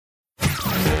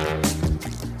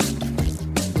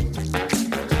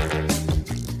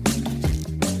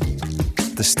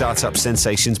the Startup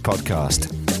Sensations podcast.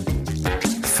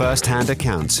 First-hand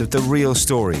accounts of the real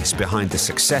stories behind the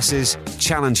successes,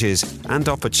 challenges, and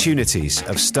opportunities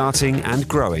of starting and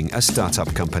growing a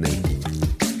startup company.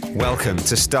 Welcome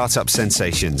to Startup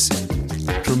Sensations,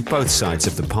 from both sides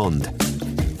of the pond,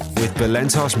 with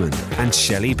Bülent Osman and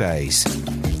Shelley Bays.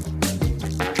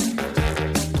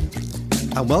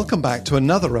 And welcome back to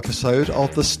another episode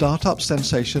of the Startup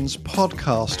Sensations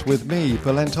podcast with me,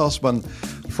 Bülent Osman,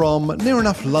 from near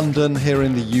enough London here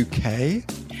in the UK.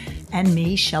 And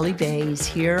me, Shelley Bays,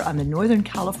 here on the Northern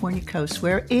California coast,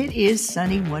 where it is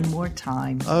sunny one more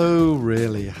time. Oh,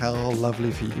 really? How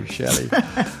lovely for you, Shelley.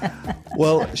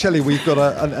 Well, Shelley, we've got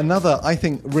another, I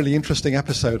think, really interesting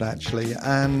episode, actually.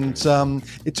 And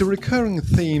it's a recurring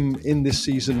theme in this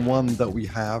season one that we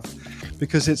have,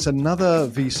 because it's another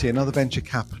VC, another venture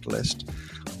capitalist,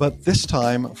 but this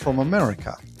time from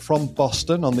America, from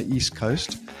Boston on the East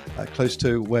Coast, close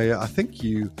to where I think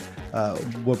you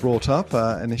were brought up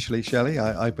initially, Shelley,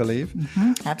 I believe.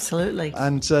 Mm-hmm, absolutely.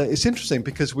 And it's interesting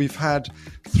because we've had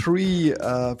three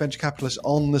venture capitalists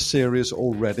on the series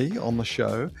already on the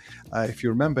show. If you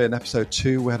remember in episode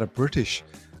 2, we had a British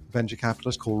venture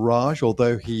capitalist called Raj,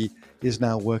 although he is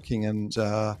now working and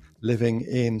living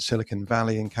in Silicon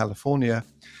Valley in California.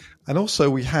 And also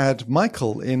we had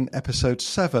Michael in episode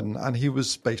 7, and he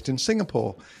was based in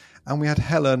Singapore. And we had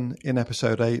Helen in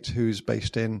episode 8, who's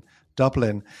based in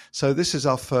Dublin. So this is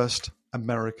our first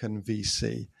American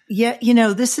VC. Yeah,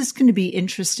 this is going to be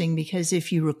interesting because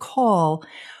if you recall,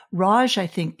 Raj, I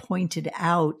think, pointed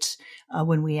out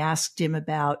when we asked him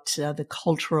about the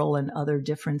cultural and other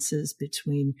differences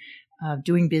between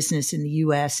doing business in the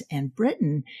U.S. and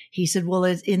Britain, he said, well,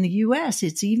 in the U.S.,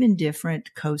 it's even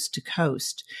different coast to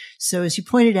coast. So as you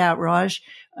pointed out, Raj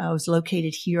was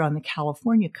located here on the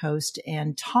California coast,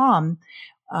 and Tom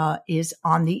is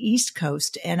on the East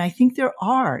Coast. And I think there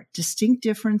are distinct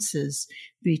differences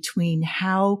between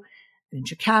how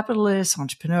venture capitalists,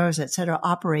 entrepreneurs, et cetera,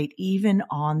 operate even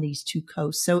on these two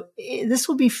coasts. So this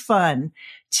will be fun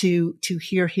to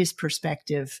hear his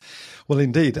perspective. Well,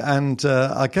 indeed. And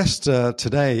our guest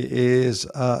today is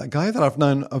a guy that I've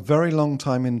known a very long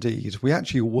time indeed. We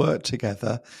actually worked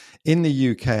together in the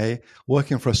UK,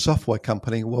 working for a software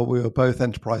company where we were both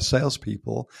enterprise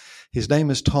salespeople. His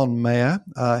name is Tom Mayer.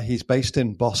 He's based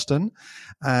in Boston.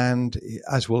 And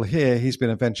as we'll hear, he's been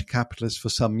a venture capitalist for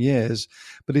some years,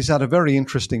 but he's had a very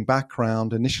interesting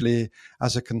background, initially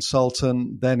as a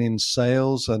consultant, then in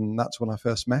sales. And that's when I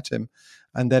first met him.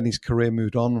 And then his career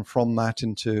moved on from that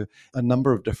into a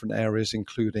number of different areas,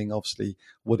 including obviously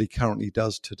what he currently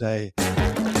does today.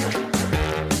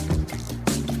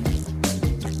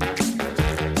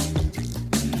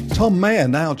 Tom Mayer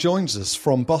now joins us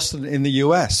from Boston in the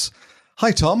US.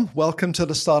 Hi, Tom. Welcome to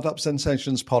the Startup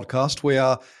Sensations podcast. We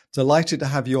are delighted to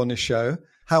have you on the show.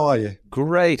 How are you?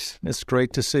 Great. It's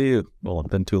great to see you. Well, it's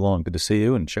been too long. Good to see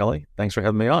you. And Shelley, thanks for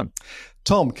having me on.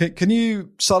 Tom, can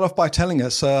you start off by telling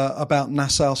us about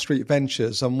Nassau Street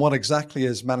Ventures and what exactly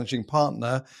as managing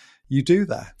partner you do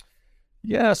there?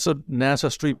 Yeah, so Nassau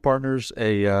Street Partners,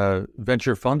 a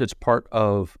venture fund. It's part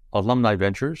of Alumni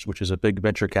Ventures, which is a big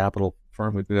venture capital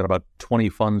firm. We've got about 20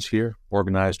 funds here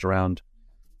organized around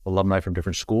alumni from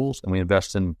different schools, and we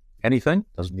invest in anything.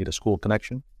 Doesn't need a school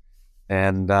connection.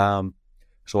 And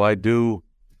so I do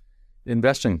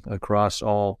investing across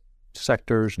all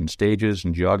sectors and stages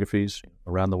and geographies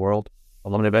around the world.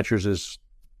 Alumni Ventures is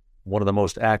one of the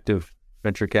most active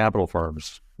venture capital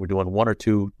firms. We're doing 1 or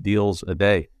 2 deals a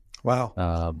day.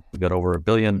 Wow. We've got over $1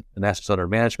 billion in assets under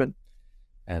management.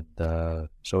 And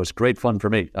so it's great fun for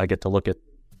me. I get to look at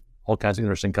all kinds of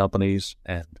interesting companies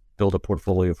and build a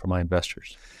portfolio for my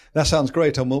investors. That sounds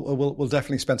great. And we'll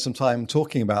definitely spend some time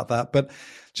talking about that. But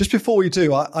just before we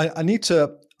do, I need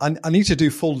to do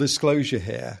full disclosure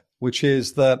here, which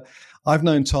is that I've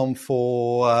known Tom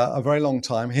for a very long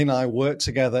time. He and I worked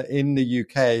together in the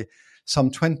UK some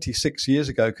 26 years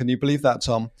ago. Can you believe that,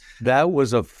 Tom? That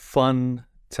was a fun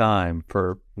time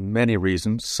for many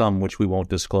reasons, some which we won't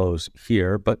disclose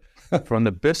here. But from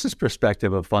the business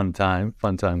perspective, a fun time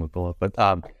with Bullet. But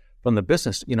from the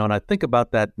business, and I think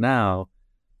about that now,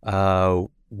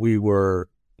 we were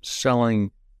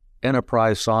selling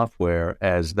enterprise software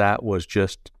as that was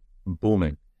just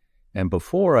booming. And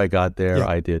before I got there,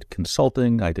 I did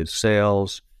consulting, I did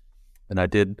sales, and I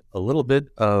did a little bit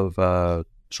of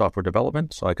software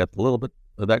development. So I got a little bit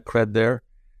of that cred there.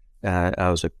 I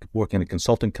was working in a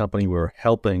consulting company. We were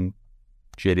helping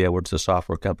JD Edwards, the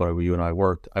software company where you and I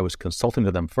worked. I was consulting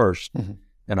to them first,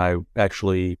 and I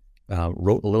actually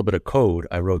wrote a little bit of code.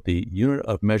 I wrote the unit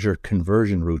of measure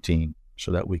conversion routine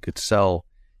so that we could sell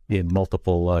in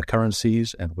multiple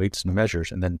currencies and weights and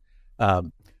measures. And then,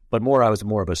 but I was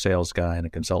more of a sales guy and a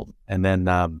consultant. And then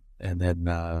I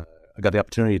got the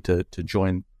opportunity to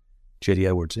join JD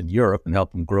Edwards in Europe and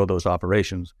help them grow those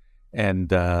operations.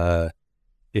 And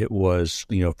it was,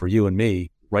 for you and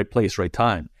me, right place, right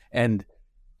time. And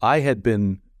I had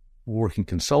been working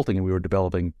consulting, and we were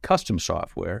developing custom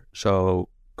software. So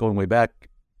going way back,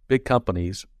 big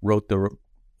companies wrote their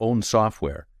own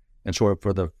software. And so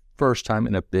for the first time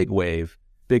in a big wave,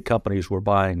 big companies were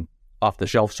buying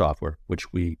off-the-shelf software,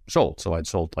 which we sold. So I'd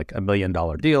sold like $1 million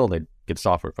deal. They'd get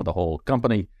software for the whole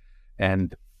company.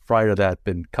 And prior to that,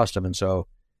 been custom. And so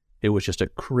it was just a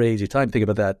crazy time. Think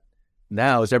about that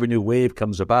now as every new wave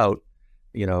comes about,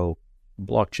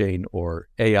 blockchain or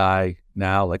AI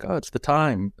now, like, it's the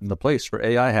time and the place for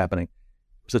AI happening.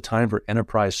 It was the time for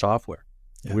enterprise software.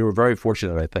 Yeah. We were very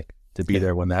fortunate, I think, to be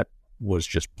there when that was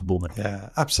just booming. Yeah,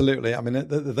 absolutely. I mean,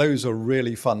 those are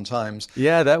really fun times.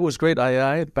 Yeah, that was great.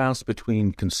 I had bounced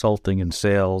between consulting and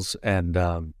sales and,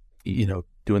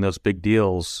 doing those big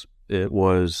deals. It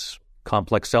was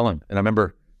complex selling. And I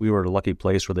remember we were at a lucky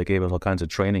place where they gave us all kinds of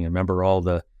training. I remember all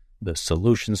the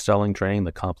solution selling training,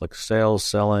 the complex sales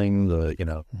selling,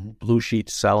 the, blue sheet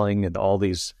selling, and all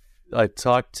these. I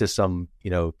talked to some,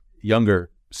 younger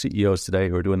CEOs today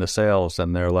who are doing the sales,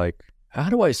 and they're like, how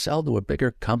do I sell to a bigger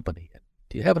company?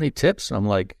 Do you have any tips? And I'm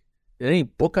like, any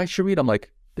book I should read? I'm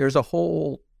like, there's a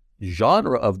whole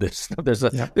genre of this. There's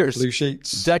blue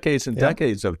sheets, decades and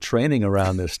decades of training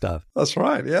around this stuff. That's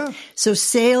right. Yeah. So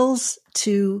sales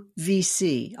to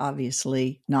VC,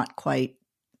 obviously not quite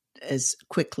as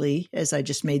quickly as I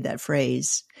just made that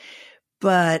phrase,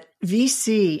 but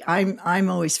VC, I'm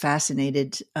always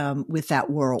fascinated with that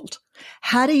world.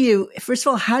 How do you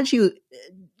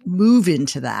move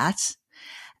into that,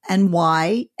 and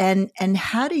why, and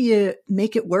how do you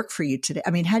make it work for you today?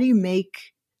 I mean, how do you make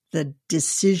the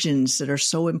decisions that are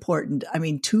so important? I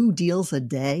mean, 2 deals a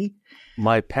day.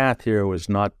 My path here was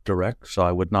not direct, so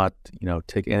I would not,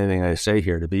 take anything I say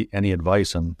here to be any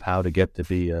advice on how to get to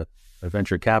be a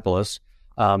venture capitalist,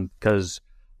 because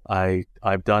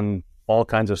I've done all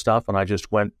kinds of stuff, and I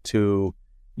just went to,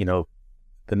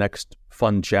 the next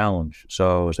fun challenge.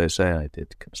 So as I say, I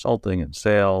did consulting and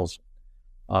sales,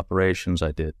 operations.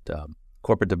 I did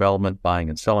corporate development, buying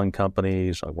and selling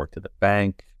companies. I worked at a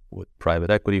bank with private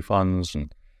equity funds,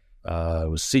 and I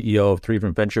was CEO of 3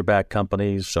 different venture-backed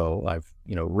companies. So I've,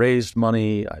 raised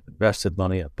money, I've invested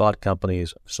money, I've bought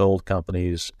companies, I've sold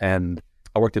companies, and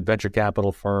I worked at venture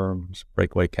capital firms,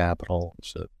 Breakaway Capital,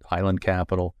 Highland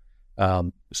Capital.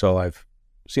 So I've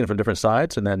seen it from different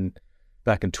sides. And then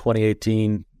back in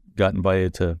 2018, got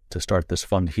invited to start this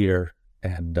fund here.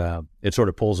 And it sort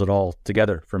of pulls it all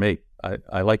together for me.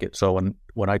 I like it. So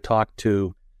when I talk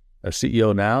to a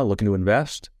CEO now looking to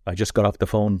invest, I just got off the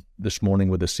phone this morning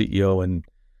with a CEO in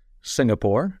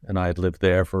Singapore, and I had lived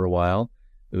there for a while.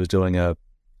 It was doing a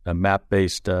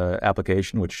map-based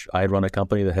application, which I had run a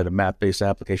company that had a map-based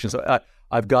application. So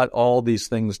I've got all these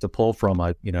things to pull from,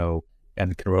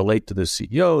 and can relate to the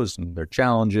CEOs and their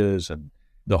challenges and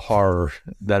the horror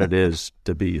that it is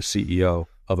to be a CEO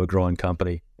of a growing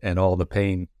company, and all the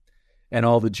pain and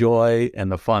all the joy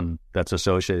and the fun that's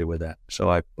associated with that. So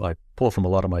I pull from a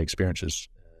lot of my experiences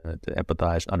to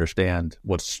empathize, understand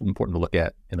what's important to look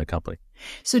at in a company.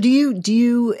 So do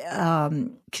you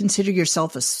consider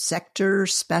yourself a sector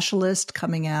specialist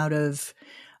coming out of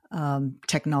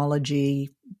technology,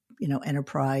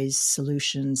 enterprise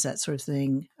solutions, that sort of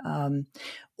thing?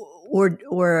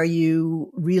 Or are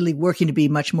you really working to be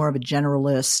much more of a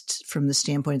generalist from the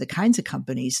standpoint of the kinds of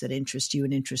companies that interest you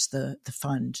and interest the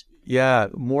fund? Yeah,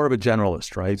 more of a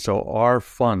generalist, right? So our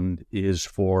fund is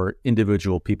for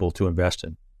individual people to invest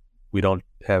in. We don't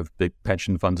have big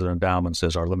pension funds and endowments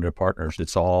as our limited partners.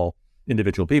 It's all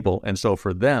individual people. And so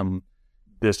for them,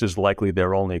 this is likely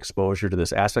their only exposure to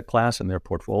this asset class in their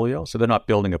portfolio. So they're not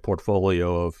building a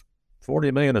portfolio of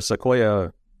 40 million at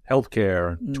Sequoia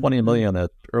Healthcare, 20 million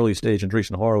at early stage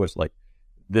Andreessen Horowitz. Like,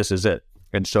 this is it.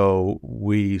 And so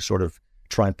we sort of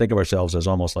try and think of ourselves as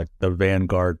almost like the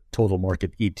Vanguard total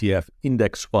market ETF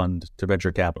index fund to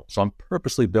venture capital. So I'm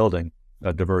purposely building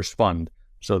a diverse fund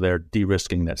so they're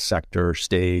de-risking that sector,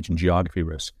 stage, and geography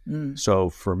risk.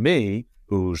 So for me,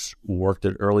 who's worked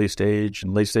at early stage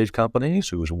and late stage companies,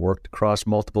 who's worked across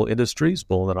multiple industries,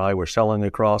 Bull and I were selling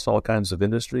across all kinds of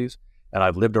industries, and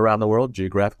I've lived around the world,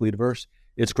 geographically diverse,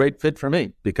 it's a great fit for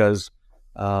me because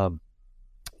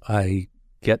I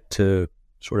get to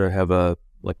sort of have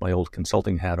my old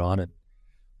consulting hat on and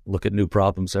look at new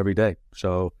problems every day.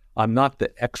 So I'm not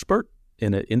the expert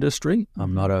in an industry.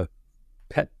 I'm not a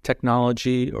pet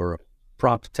technology or a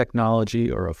prompt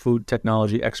technology or a food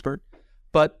technology expert,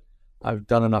 but I've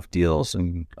done enough deals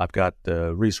and I've got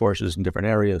the resources in different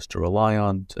areas to rely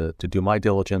on to do my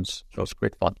diligence. So it's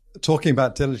great fun. Talking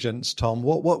about diligence, Tom,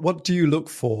 what do you look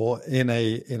for in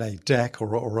a deck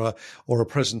or a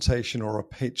presentation or a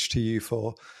pitch to you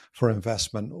for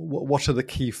investment? What are the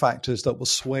key factors that will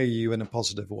sway you in a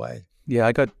positive way? Yeah,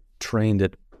 I got trained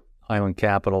at Highland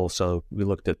Capital, so we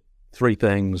looked at three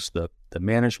things: the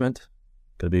management,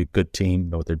 got to be a good team,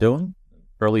 know what they're doing.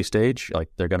 Early stage, like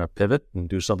they're going to pivot and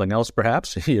do something else,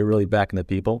 perhaps. You're really backing the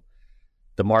people.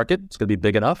 The market, it's going to be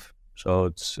big enough. So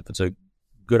if it's a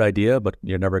good idea, but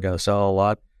you're never going to sell a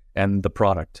lot. And the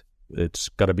product, it's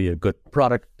got to be a good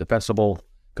product, defensible,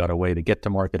 got a way to get to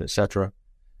market, etc.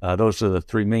 Those are the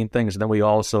three main things. And then we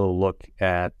also look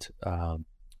at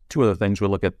two other things. We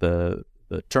look at the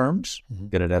terms,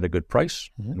 get it at a good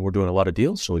price. And we're doing a lot of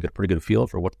deals, so we get a pretty good feel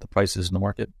for what the price is in the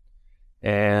market.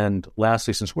 And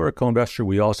lastly, since we're a co-investor,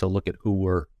 we also look at who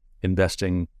we're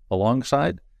investing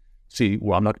alongside.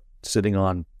 I'm not sitting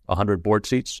on 100 board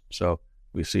seats, so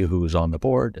we see who's on the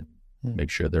board and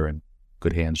make sure they're in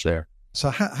good hands there.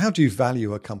 So how do you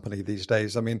value a company these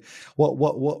days? I mean,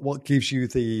 what gives you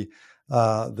the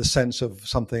sense of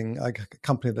something, a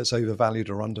company that's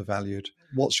overvalued or undervalued?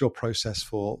 What's your process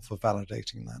for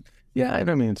validating that? Yeah, I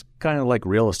mean, it's kind of like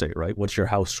real estate, right? What's your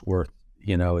house worth?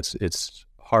 It's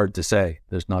hard to say.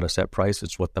 There's not a set price.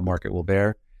 It's what the market will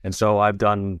bear. And so I've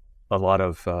done a lot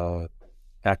of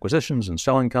acquisitions and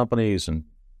selling companies and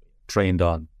trained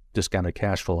on discounted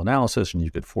cash flow analysis, and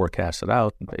you could forecast it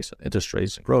out and based on interest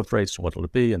rates and growth rates and what it'll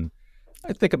be. And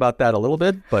I think about that a little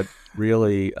bit, but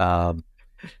really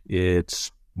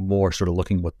it's more sort of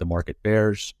looking what the market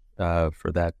bears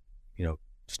for that,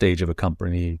 stage of a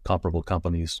company, comparable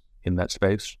companies in that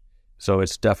space. So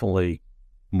it's definitely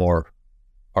more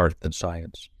art than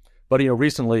science. But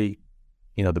recently,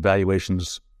 the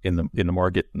valuations in the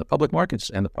market, in the public markets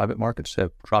and the private markets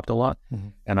have dropped a lot.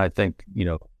 And I think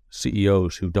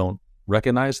CEOs who don't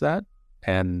recognize that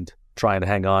and trying to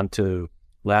hang on to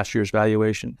last year's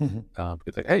valuation,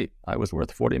 because like, hey, I was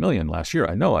worth $40 million last year.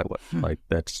 I know I was. Like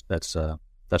that's when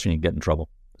you get in trouble.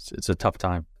 It's a tough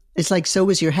time. It's like, so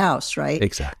was your house, right?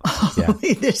 Exactly.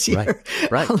 Only this year.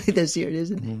 Right. Only this year,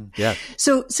 isn't it? Yeah.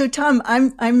 So Tom,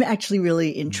 I'm actually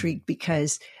really intrigued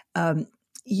because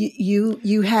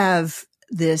you have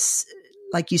this,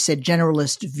 like you said,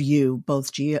 generalist view,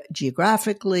 both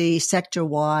geographically,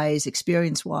 sector-wise,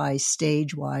 experience-wise,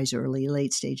 stage-wise, early,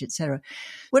 late stage, et cetera.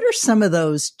 What are some of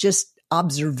those just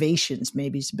observations,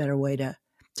 maybe is a better way to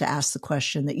ask the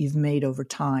question, that you've made over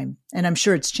time? And I'm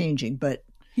sure it's changing, but...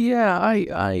 Yeah,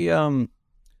 I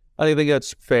think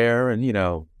that's fair. And,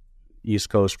 East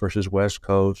Coast versus West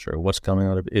Coast, or what's coming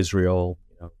out of Israel,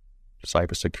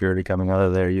 cybersecurity coming out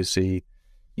of there, you see,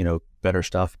 better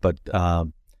stuff. But I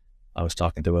was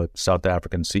talking to a South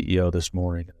African CEO this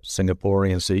morning, a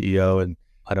Singaporean CEO, and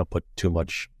I don't put too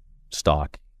much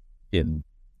stock into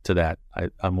that.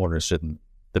 I'm more interested in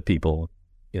the people.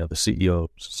 The CEO,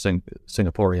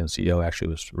 Singaporean CEO, actually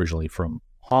was originally from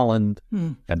Holland,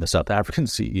 and the South African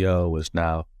CEO was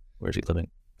now, where's he living?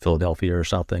 Philadelphia or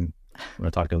something. I'm going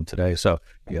to talk to him today. So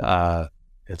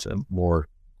it's a more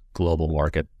global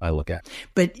market I look at.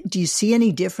 But do you see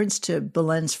any difference, to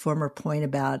Belen's former point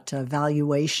about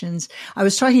valuations? I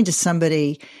was talking to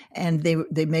somebody and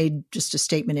they made just a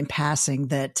statement in passing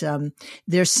that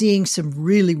they're seeing some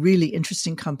really, really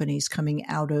interesting companies coming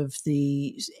out of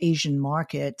the Asian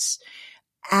markets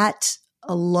at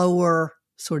a lower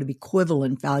sort of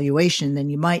equivalent valuation than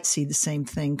you might see the same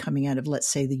thing coming out of, let's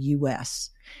say, the U.S.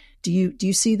 Do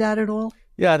you see that at all?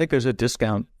 Yeah, I think there's a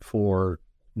discount for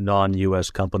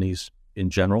non-U.S. companies in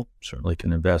general. Certainly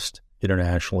can invest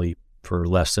internationally for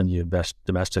less than you invest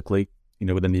domestically.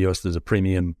 Within the U.S., there's a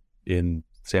premium in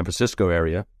San Francisco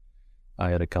area. I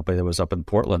had a company that was up in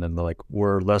Portland, and they're like,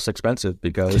 we're less expensive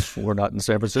because we're not in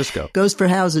San Francisco. Goes for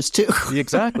houses too.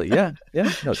 Exactly. Yeah.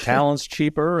 Talent's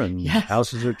cheaper and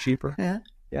houses are cheaper.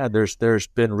 Yeah. There's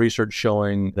been research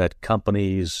showing that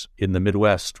companies in the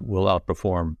Midwest will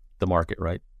outperform the market,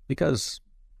 right? Because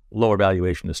lower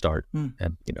valuation to start.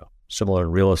 And, similar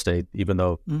in real estate, even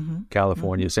though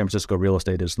California, San Francisco real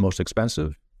estate is the most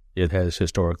expensive, it has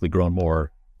historically grown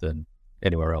more than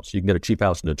anywhere else. You can get a cheap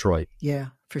house in Detroit. Yeah,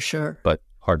 for sure. But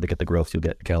hard to get the growth you'll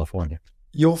get in California.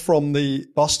 You're from the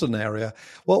Boston area.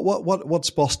 What's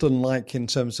Boston like in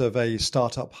terms of a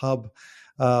startup hub?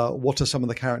 What are some of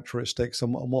the characteristics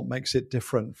and what makes it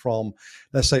different from,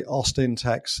 let's say, Austin,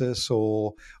 Texas,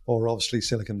 or obviously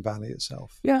Silicon Valley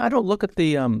itself? Yeah, I don't look at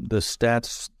the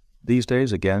stats these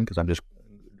days, again, because I'm just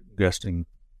guessing,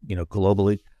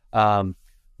 globally.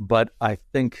 But I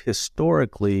think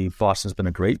historically, Boston's been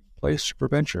a great place for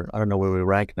venture. I don't know where we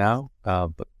rank now,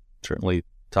 but certainly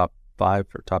top 5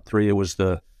 or top 3. It was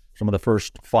some of the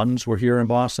first funds were here in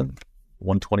Boston.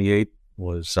 128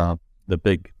 was the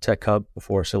big tech hub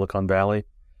before Silicon Valley.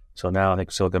 So now I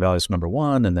think Silicon Valley is number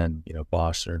 1, and then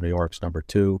Boston or New York's number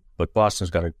 2. But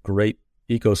Boston's got a great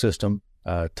ecosystem,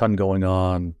 a ton going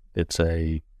on. It's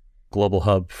a global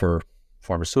hub for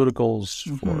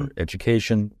pharmaceuticals, for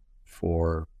education,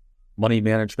 for money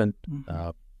management,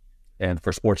 and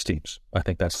for sports teams. I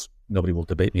think nobody will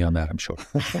debate me on that, I'm sure.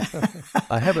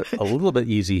 I have it a little bit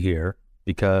easy here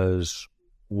because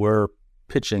we're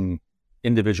pitching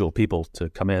individual people to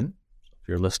come in. If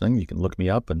you're listening, you can look me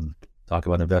up and talk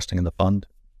about investing in the fund.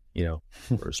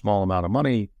 For a small amount of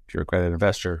money, if you're a accredited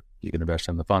investor, you can invest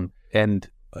in the fund. And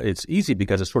it's easy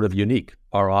because it's sort of unique,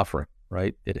 our offering,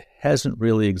 right? It hasn't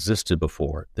really existed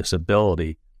before, this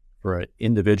ability for an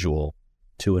individual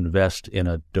to invest in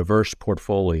a diverse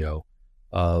portfolio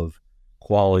of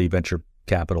quality venture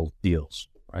capital deals,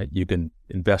 right? You can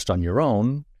invest on your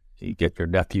own. You get your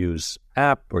nephew's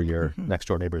app or your next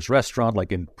door neighbor's restaurant.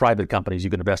 Like in private companies, you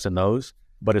can invest in those.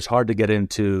 But it's hard to get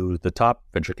into the top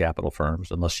venture capital firms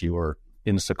unless you were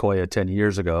in Sequoia 10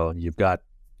 years ago and you've got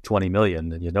 20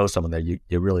 million and you know someone there.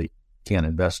 You really can't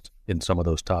invest in some of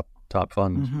those top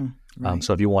funds. Right.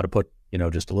 So if you want to put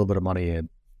just a little bit of money in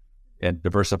and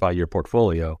diversify your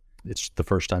portfolio, it's the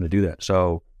first time to do that.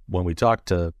 So when we talk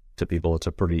to people, it's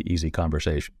a pretty easy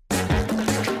conversation.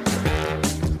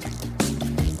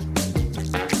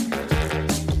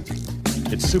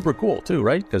 It's super cool too,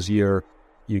 right? Because you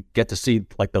get to see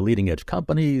like the leading edge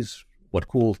companies, what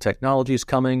cool technology is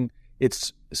coming.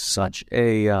 It's such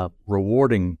a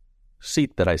rewarding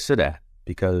seat that I sit at,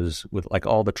 because with like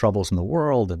all the troubles in the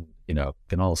world and,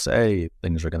 can all say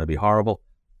things are going to be horrible.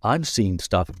 I'm seeing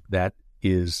stuff that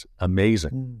is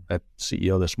amazing. That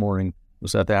CEO this morning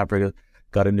was South Africa,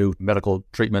 got a new medical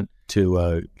treatment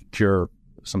to cure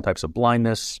some types of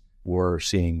blindness. We're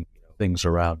seeing things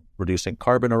around reducing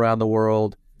carbon around the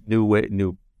world,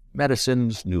 new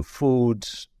medicines, new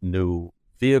foods, new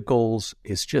vehicles.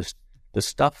 It's just the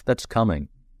stuff that's coming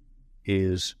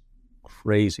is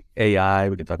crazy. AI,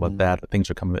 we can talk about that. Things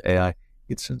are coming with AI.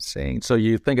 It's insane. So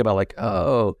you think about like,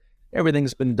 oh,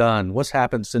 everything's been done. What's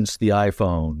happened since the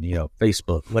iPhone?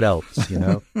 Facebook. What else?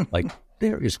 Like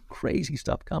there is crazy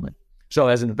stuff coming. So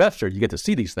as an investor, you get to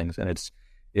see these things, and it's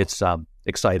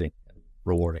exciting, and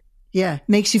rewarding. Yeah,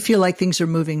 makes you feel like things are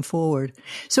moving forward.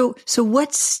 So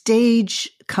what stage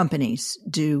companies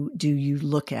do you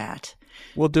look at?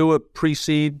 We'll do a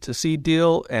pre-seed to seed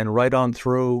deal and right on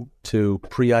through to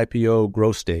pre-IPO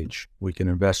growth stage. We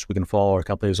can follow our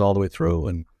companies all the way through.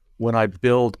 And when I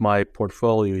build my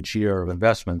portfolio each year of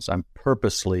investments, I'm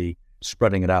purposely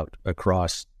spreading it out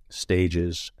across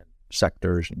stages,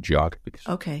 sectors, and geographies.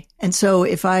 Okay. And so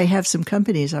if I have some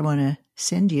companies I want to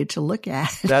send you to look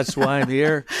at. That's why I'm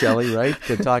here, Shelley, right?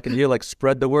 To talking to you, like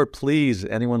spread the word, please.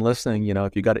 Anyone listening,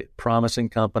 if you got a promising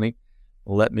company,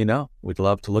 let me know. We'd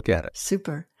love to look at it.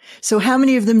 Super. So how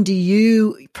many of them do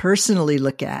you personally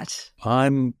look at? I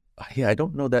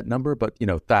don't know that number, but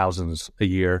thousands a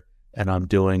year. And I'm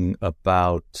doing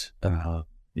about, a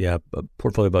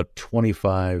portfolio about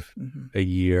 25 a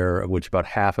year, of which about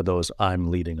half of those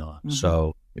I'm leading on.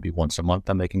 So maybe once a month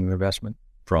I'm making an investment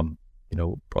from,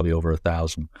 probably over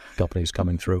 1,000 companies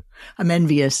coming through. I'm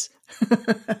envious.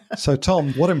 So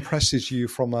Tom, what impresses you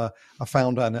from a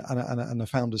founder and a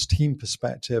founder's team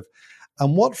perspective?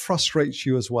 And what frustrates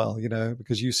you as well,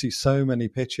 because you see so many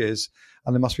pitches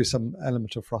and there must be some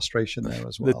element of frustration there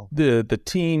as well. The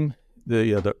team,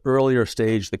 the earlier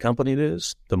stage the company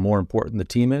is, the more important the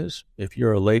team is. If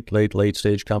you're a late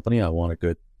stage company, I want a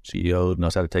good CEO who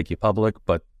knows how to take you public,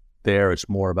 but there it's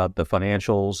more about the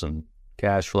financials and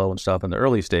cash flow and stuff. In the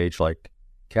early stage, like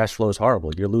cash flow is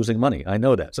horrible. You're losing money. I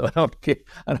know that. So I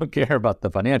don't care about the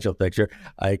financial picture.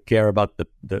 I care about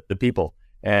the people,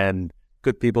 and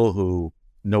good people who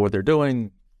know what they're doing,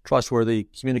 trustworthy,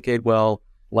 communicate well,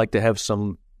 like to have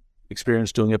some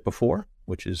experience doing it before,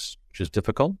 which is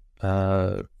difficult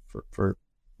for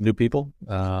new people.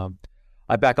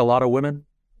 I back a lot of women,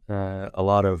 a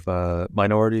lot of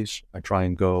minorities. I try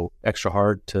and go extra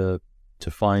hard to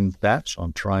find that. So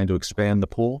I'm trying to expand the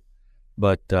pool.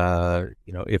 But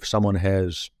if someone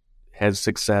has had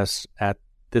success at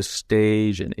this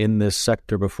stage and in this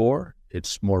sector before,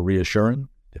 it's more reassuring,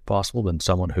 if possible, than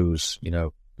someone who's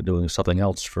been doing something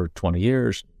else for 20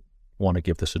 years. Want to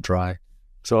give this a try.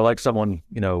 So I like someone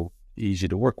easy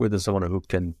to work with and someone who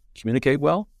can communicate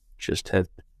well. Just had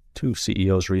 2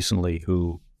 CEOs recently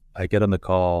who I get on the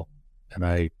call and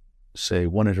I say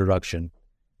one introduction,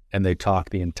 and they talk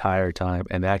the entire time.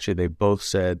 And actually, they both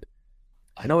said,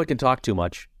 I know I can talk too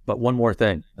much, but one more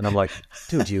thing. And I'm like,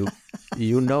 dude,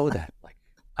 you know that. Like,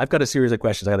 I've got a series of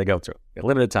questions I got to go through.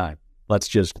 Limited time. Let's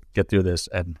just get through this.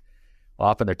 And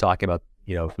often they're talking about,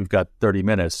 we've got 30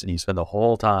 minutes and you spend the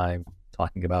whole time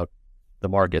talking about the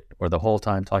market or the whole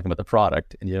time talking about the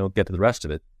product and you don't get to the rest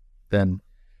of it, then,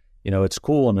 it's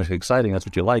cool and it's exciting. That's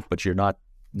what you like, but you're not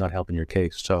helping your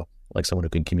case. So like someone who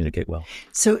can communicate well.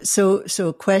 So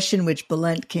a question which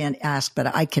Bulent can't ask,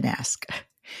 but I can ask.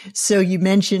 So you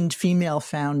mentioned female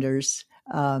founders.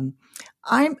 I'm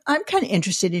kind of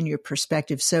interested in your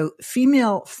perspective. So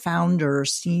female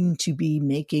founders seem to be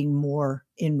making more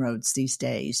inroads these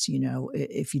days.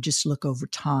 If you just look over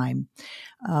time,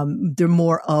 there are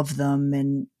more of them,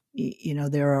 and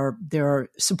there are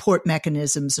support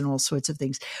mechanisms and all sorts of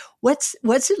things. What's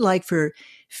it like for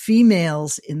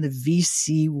females in the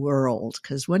VC world?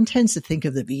 Because one tends to think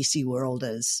of the VC world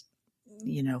as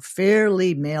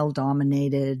fairly male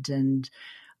dominated and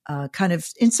kind of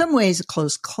in some ways a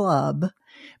closed club,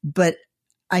 but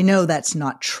I know that's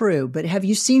not true. But have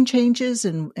you seen changes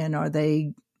and are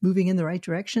they moving in the right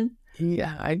direction?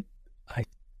 Yeah, I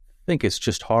think it's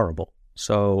just horrible.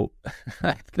 So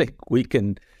I think we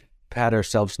can pat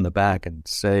ourselves in the back and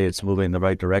say it's moving in the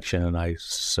right direction, and I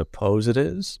suppose it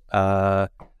is. I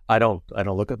don't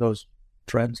look at those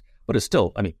trends, but it's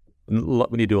still, we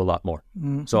need to do a lot more.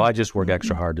 Mm-hmm. So I just work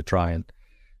extra hard to try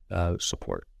and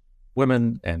support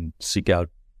women and seek out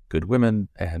good women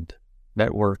and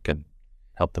network and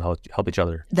help each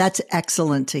other. That's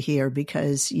excellent to hear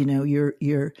because,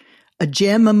 you're a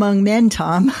gem among men,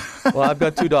 Tom. Well, I've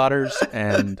got 2 daughters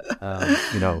and,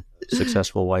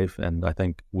 successful wife. And I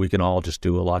think we can all just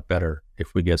do a lot better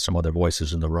if we get some other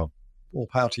voices in the room. All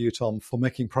power to you, Tom, for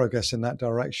making progress in that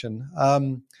direction.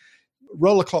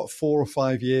 Roll a clock 4 or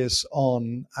 5 years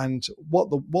on, and what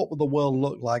will the world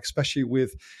look like, especially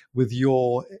with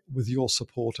your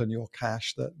support and your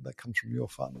cash that comes from your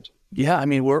fund? Yeah,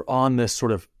 we're on this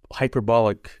sort of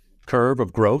hyperbolic curve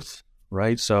of growth,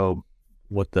 right? So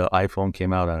what the iPhone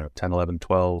came out, I don't know, 10, 11,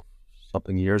 12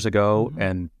 something years ago, mm-hmm.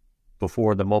 and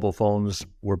before the mobile phones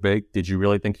were big, did you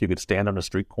really think you could stand on a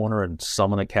street corner and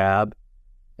summon a cab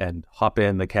and hop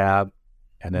in the cab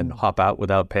and then hop out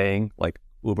without paying? Like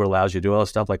Uber allows you to do all this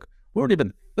stuff. Like we weren't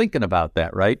even thinking about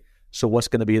that, right? So what's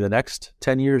going to be the next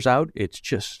 10 years out? It's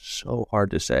just so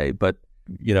hard to say. But,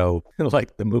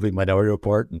 like the movie Minority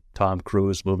Report and Tom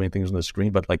Cruise moving things on the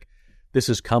screen, but like this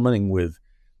is coming with,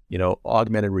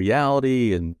 augmented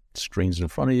reality and screens in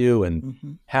front of you and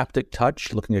mm-hmm. haptic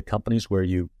touch, looking at companies where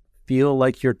you feel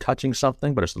like you're touching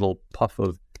something, but it's a little puff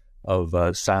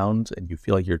of sound and you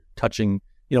feel like you're touching,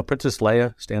 Princess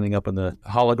Leia standing up in the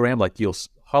hologram, like you'll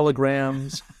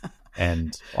holograms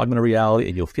and augmented reality,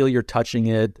 and you'll feel you're touching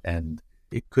it. And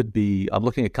it could be, I'm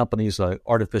looking at companies like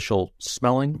artificial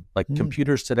smelling, like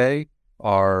computers today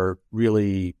are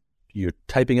really, you're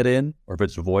typing it in, or if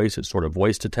it's voice, it's sort of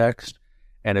voice to text,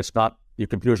 and it's not, your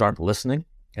computers aren't listening.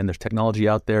 And there's technology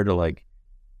out there to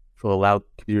allow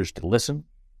computers to listen.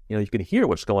 You can hear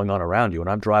what's going on around you. When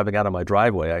I'm driving out of my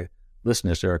driveway, I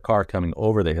listen, is there a car coming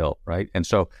over the hill, right? And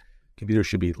so computers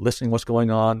should be listening what's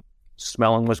going on,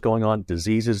 smelling what's going on.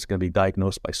 Diseases going to be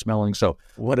diagnosed by smelling. So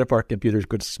what if our computers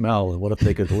could smell, and what if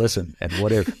they could listen? And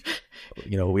what if,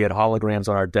 we had holograms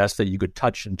on our desk that you could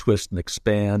touch and twist and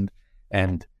expand?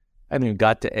 And I haven't even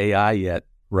got to AI yet,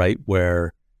 right?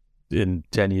 Where in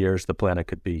 10 years, the planet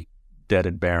could be dead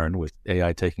and barren with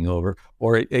AI taking over.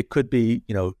 Or it could be,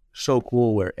 so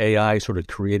cool where AI sort of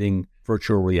creating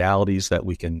virtual realities that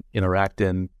we can interact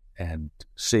in and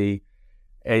see.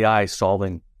 AI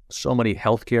solving so many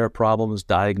healthcare problems,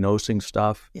 diagnosing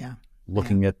stuff,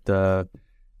 looking at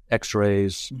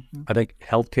x-rays. Mm-hmm. I think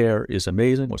healthcare is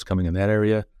amazing, what's coming in that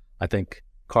area. I think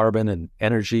carbon and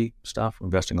energy stuff, we're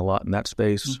investing a lot in that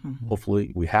space. Mm-hmm.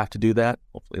 Hopefully we have to do that.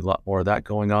 Hopefully a lot more of that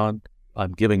going on.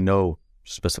 I'm giving no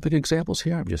specific examples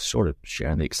here. I'm just sort of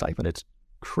sharing the excitement. It's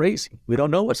crazy. We don't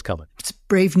know what's coming. It's a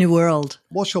brave new world.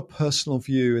 What's your personal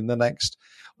view in the next,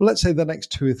 let's say the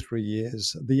next 2 or 3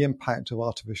 years, the impact of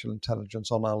artificial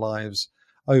intelligence on our lives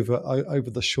over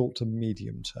the short to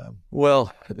medium term?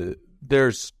 Well,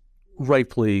 there's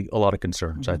rightfully a lot of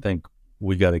concerns. Mm-hmm. I think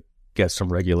we got to get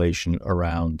some regulation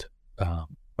around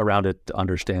it to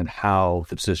understand how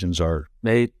the decisions are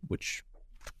made, which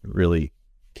really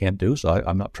can't do. So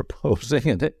I'm not proposing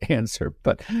an answer,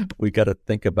 but we got to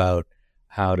think about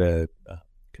how to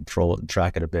control it and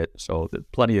track it a bit. So there's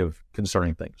plenty of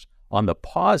concerning things. On the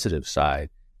positive side,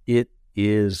 it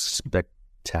is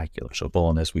spectacular. So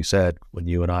Bulent, as we said, when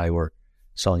you and I were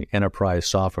selling enterprise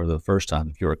software the first time,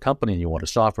 if you're a company and you want a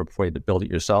software before you had to build it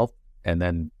yourself, and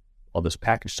then all this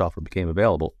package software became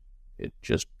available, it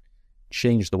just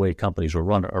changed the way companies were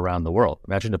run around the world.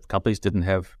 Imagine if companies didn't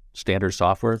have standard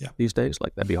software these days,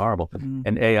 like that'd be horrible.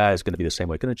 And AI is going to be the same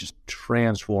way. It's going to just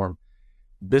transform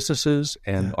businesses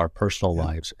and our personal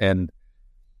lives. And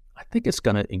I think it's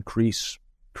going to increase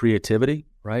creativity,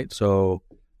 right? So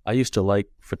I used to like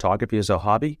photography as a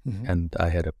hobby, and I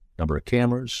had a number of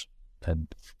cameras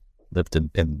and lived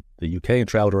in the UK and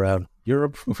traveled around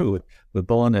Europe with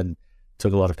Bullen and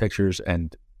took a lot of pictures,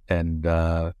 and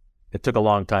it took a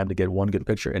long time to get one good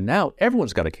picture. And now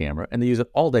everyone's got a camera and they use it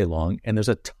all day long, and there's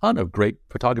a ton of great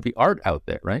photography art out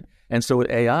there, right? And so with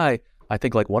AI, I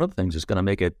think like one of the things is going to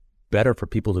make it better for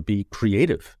people to be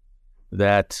creative.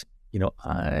 That,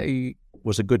 I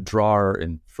was a good drawer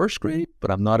in first grade,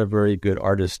 but I'm not a very good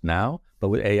artist now. But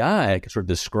with AI, I can sort of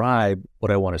describe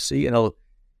what I want to see, and it'll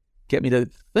get me to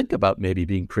think about maybe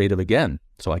being creative again.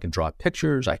 So I can draw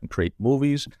pictures, I can create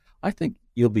movies. I think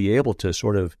you'll be able to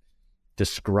sort of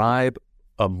describe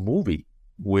a movie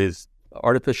with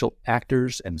artificial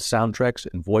actors and soundtracks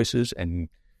and voices and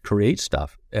create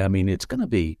stuff. I mean, it's going to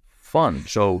be fun.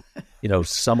 So,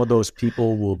 some of those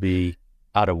people will be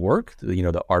out of work,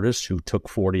 the artists who took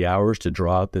 40 hours to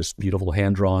draw out this beautiful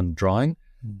hand-drawn drawing.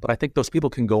 But I think those people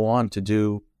can go on to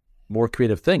do more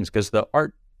creative things, because the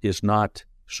art is not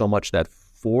so much that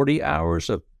 40 hours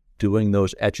of doing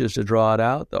those etches to draw it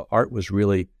out. The art was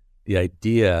really the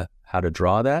idea how to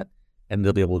draw that, and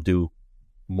they'll be able to do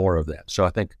more of that. So I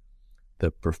think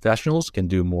the professionals can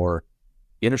do more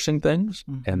interesting things,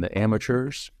 and the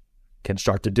amateurs can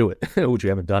start to do it, which we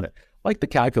haven't done it. Like the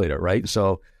calculator, right?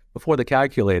 So before the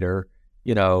calculator,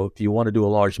 if you want to do a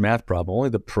large math problem, only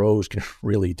the pros can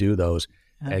really do those,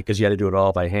 because you had to do it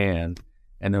all by hand.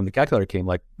 And then the calculator came,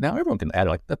 like, now everyone can add it.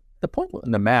 Like the point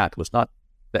in the math was not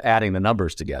the adding the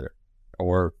numbers together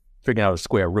or figuring out a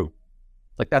square root.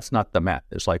 Like, that's not the math.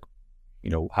 It's like,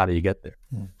 how do you get there?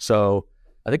 So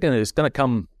I think it's going to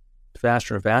come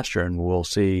faster and faster, and we'll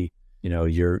see,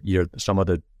 your some of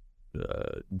the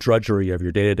drudgery of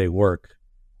your day-to-day work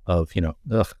of,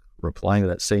 replying to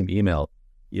that same email.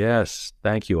 Yes,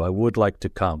 thank you. I would like to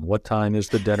come. What time is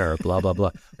the dinner? Blah, blah,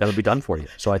 blah. That'll be done for you.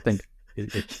 So I think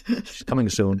it's coming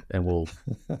soon, and we'll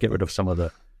get rid of some of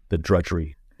the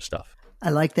drudgery stuff. I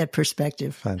like that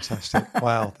perspective. Fantastic.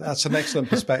 Wow. That's an excellent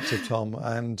perspective, Tom.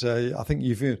 And I think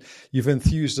you've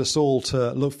enthused us all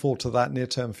to look forward to that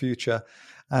near-term future.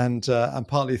 And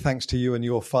partly thanks to you and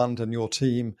your fund and your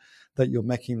team that you're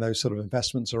making those sort of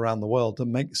investments around the world to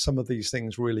make some of these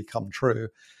things really come true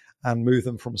and move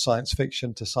them from science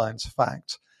fiction to science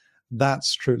fact.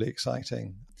 That's truly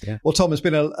exciting. Yeah. Well, Tom, it's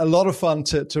been a lot of fun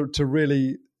to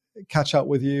really catch up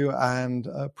with you, and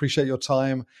appreciate your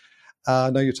time.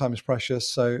 I know your time is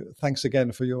precious, so thanks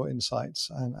again for your insights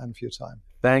and for your time.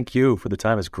 Thank you for the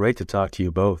time. It's great to talk to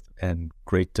you both, and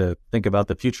great to think about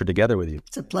the future together with you.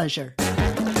 It's a pleasure.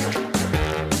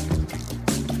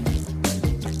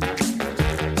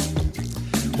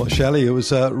 Well, Shelley, it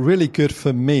was really good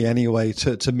for me anyway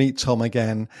to meet Tom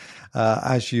again.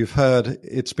 As you've heard,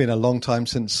 it's been a long time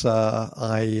since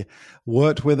I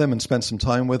worked with him and spent some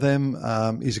time with him.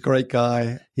 He's a great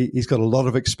guy. He's got a lot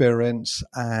of experience,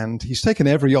 and he's taken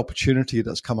every opportunity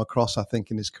that's come across, I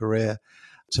think, in his career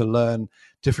to learn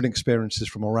different experiences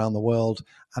from around the world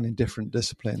and in different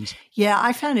disciplines. Yeah,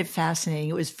 I found it fascinating.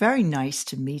 It was very nice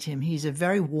to meet him. He's a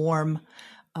very warm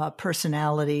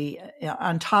personality,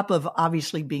 on top of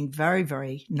obviously being very,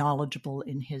 very knowledgeable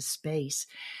in his space.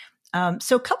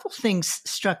 So a couple things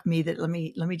struck me that let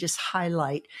me just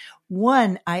highlight.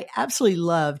 One, I absolutely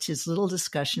loved his little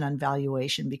discussion on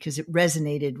valuation because it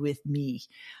resonated with me.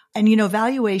 And,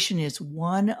 valuation is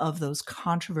one of those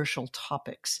controversial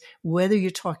topics, whether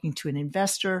you're talking to an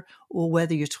investor or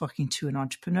whether you're talking to an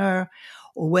entrepreneur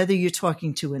or whether you're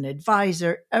talking to an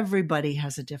advisor. Everybody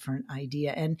has a different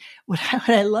idea. And what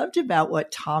I loved about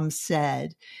what Tom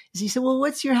said is he said, well,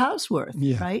 what's your house worth,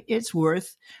 right? It's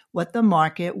worth what the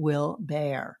market will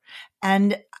bear.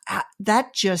 And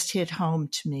that just hit home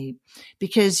to me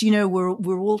because,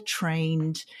 we're all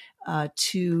trained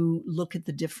to look at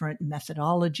the different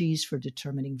methodologies for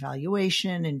determining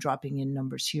valuation and dropping in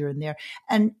numbers here and there.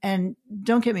 And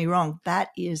don't get me wrong, that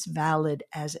is valid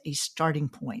as a starting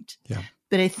point. Yeah.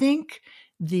 But I think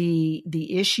the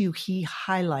issue he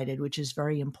highlighted, which is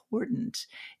very important,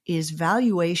 is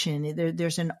valuation.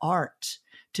 There's an art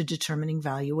to determining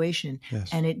valuation. Yes.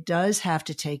 And it does have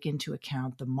to take into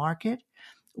account the market,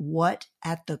 what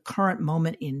at the current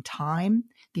moment in time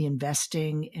the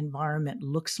investing environment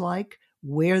looks like,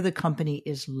 where the company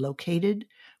is located,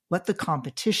 what the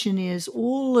competition is,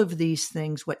 all of these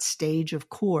things, what stage of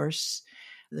course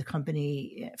the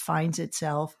company finds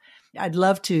itself. I'd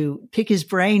love to pick his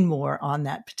brain more on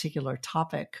that particular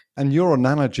topic. And your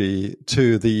analogy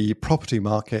to the property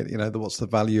market, what's the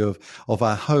value of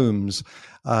our homes,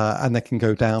 and they can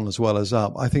go down as well as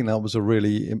up. I think that was a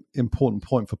really important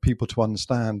point for people to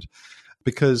understand,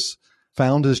 because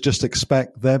founders just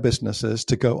expect their businesses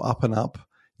to go up and up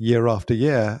year after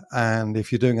year. And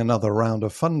if you're doing another round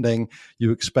of funding,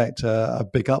 you expect a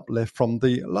big uplift from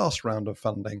the last round of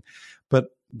funding. But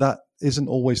that isn't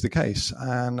always the case.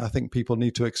 And I think people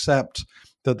need to accept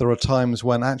that there are times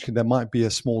when actually there might be a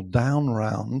small down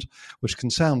round, which can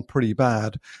sound pretty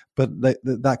bad, but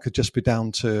that could just be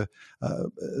down to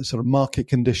sort of market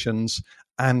conditions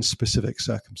and specific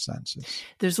circumstances.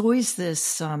 There's always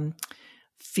this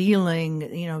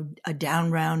feeling, a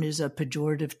down round is a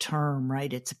pejorative term,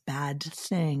 right? It's a bad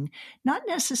thing. Not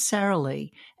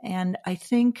necessarily. And I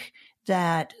think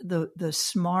that the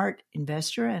smart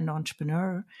investor and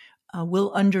entrepreneur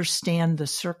will understand the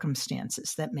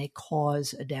circumstances that may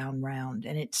cause a down round.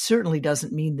 And it certainly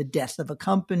doesn't mean the death of a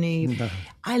company. No.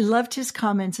 I loved his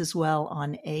comments as well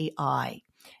on AI.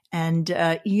 And,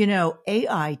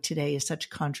 AI today is such a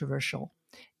controversial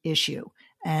issue.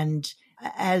 And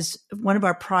as one of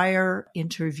our prior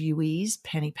interviewees,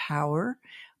 Penny Power,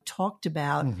 talked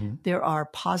about, there are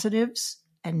positives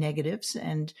and negatives.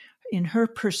 And in her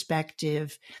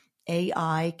perspective,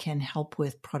 AI can help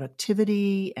with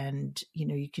productivity and,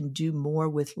 you can do more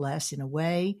with less in a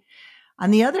way.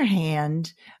 On the other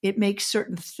hand, it makes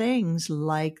certain things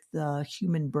like the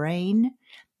human brain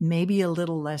maybe a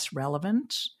little less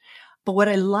relevant. But what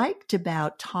I liked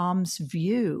about Tom's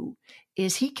view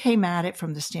is he came at it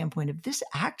from the standpoint of this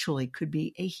actually could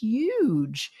be a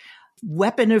huge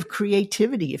weapon of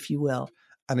creativity, if you will.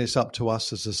 And it's up to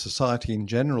us as a society in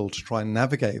general to try and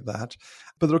navigate that.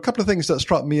 But there are a couple of things that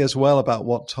struck me as well about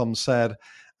what Tom said,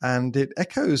 and it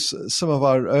echoes some of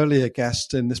our earlier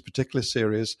guests in this particular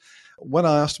series. When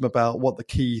I asked him about what the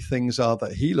key things are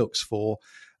that he looks for,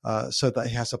 so that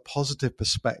he has a positive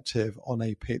perspective on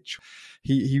a pitch,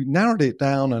 he narrowed it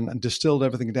down and distilled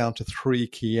everything down to three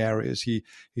key areas. He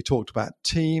talked about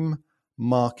team,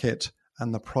 market,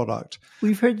 and the product.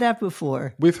 We've heard that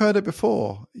before. We've heard it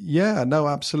before. Yeah, no,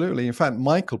 absolutely. In fact,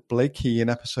 Michael Blakey in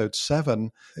episode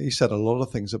 7, he said a lot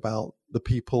of things about the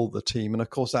people, the team. And of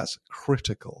course, that's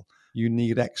critical. You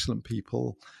need excellent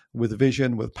people with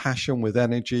vision, with passion, with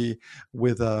energy,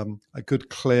 with a good,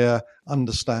 clear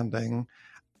understanding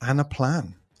and a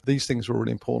plan. These things were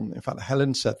really important. In fact,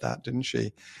 Helen said that, didn't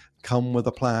she? Come with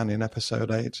a plan in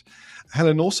episode 8.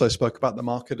 Helen also spoke about the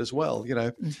market as well.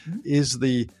 Is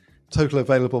the total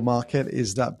available market,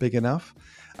 is that big enough?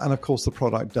 And of course, the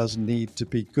product does need to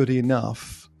be good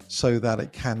enough so that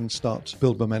it can start to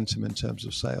build momentum in terms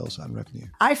of sales and revenue.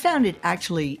 I found it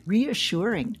actually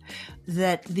reassuring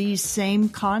that these same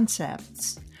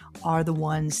concepts are the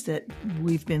ones that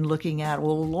we've been looking at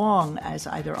all along as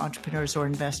either entrepreneurs or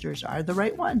investors are the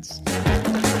right ones.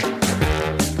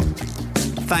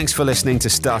 Thanks for listening to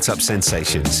Startup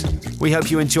Sensations. We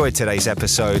hope you enjoyed today's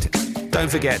episode. Don't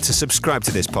forget to subscribe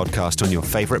to this podcast on your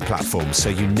favorite platform so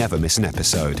you never miss an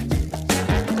episode.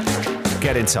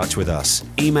 Get in touch with us.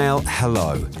 Email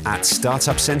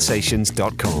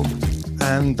hello@startupsensations.com.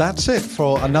 And that's it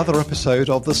for another episode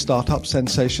of the Startup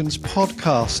Sensations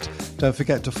podcast. Don't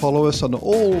forget to follow us on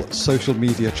all social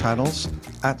media channels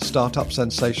at Startup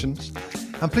Sensations.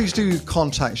 And please do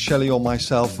contact Shelley or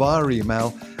myself via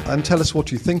email and tell us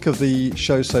what you think of the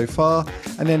show so far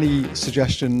and any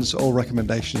suggestions or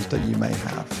recommendations that you may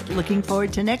have. Looking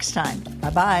forward to next time.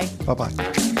 Bye-bye.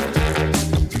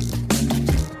 Bye-bye.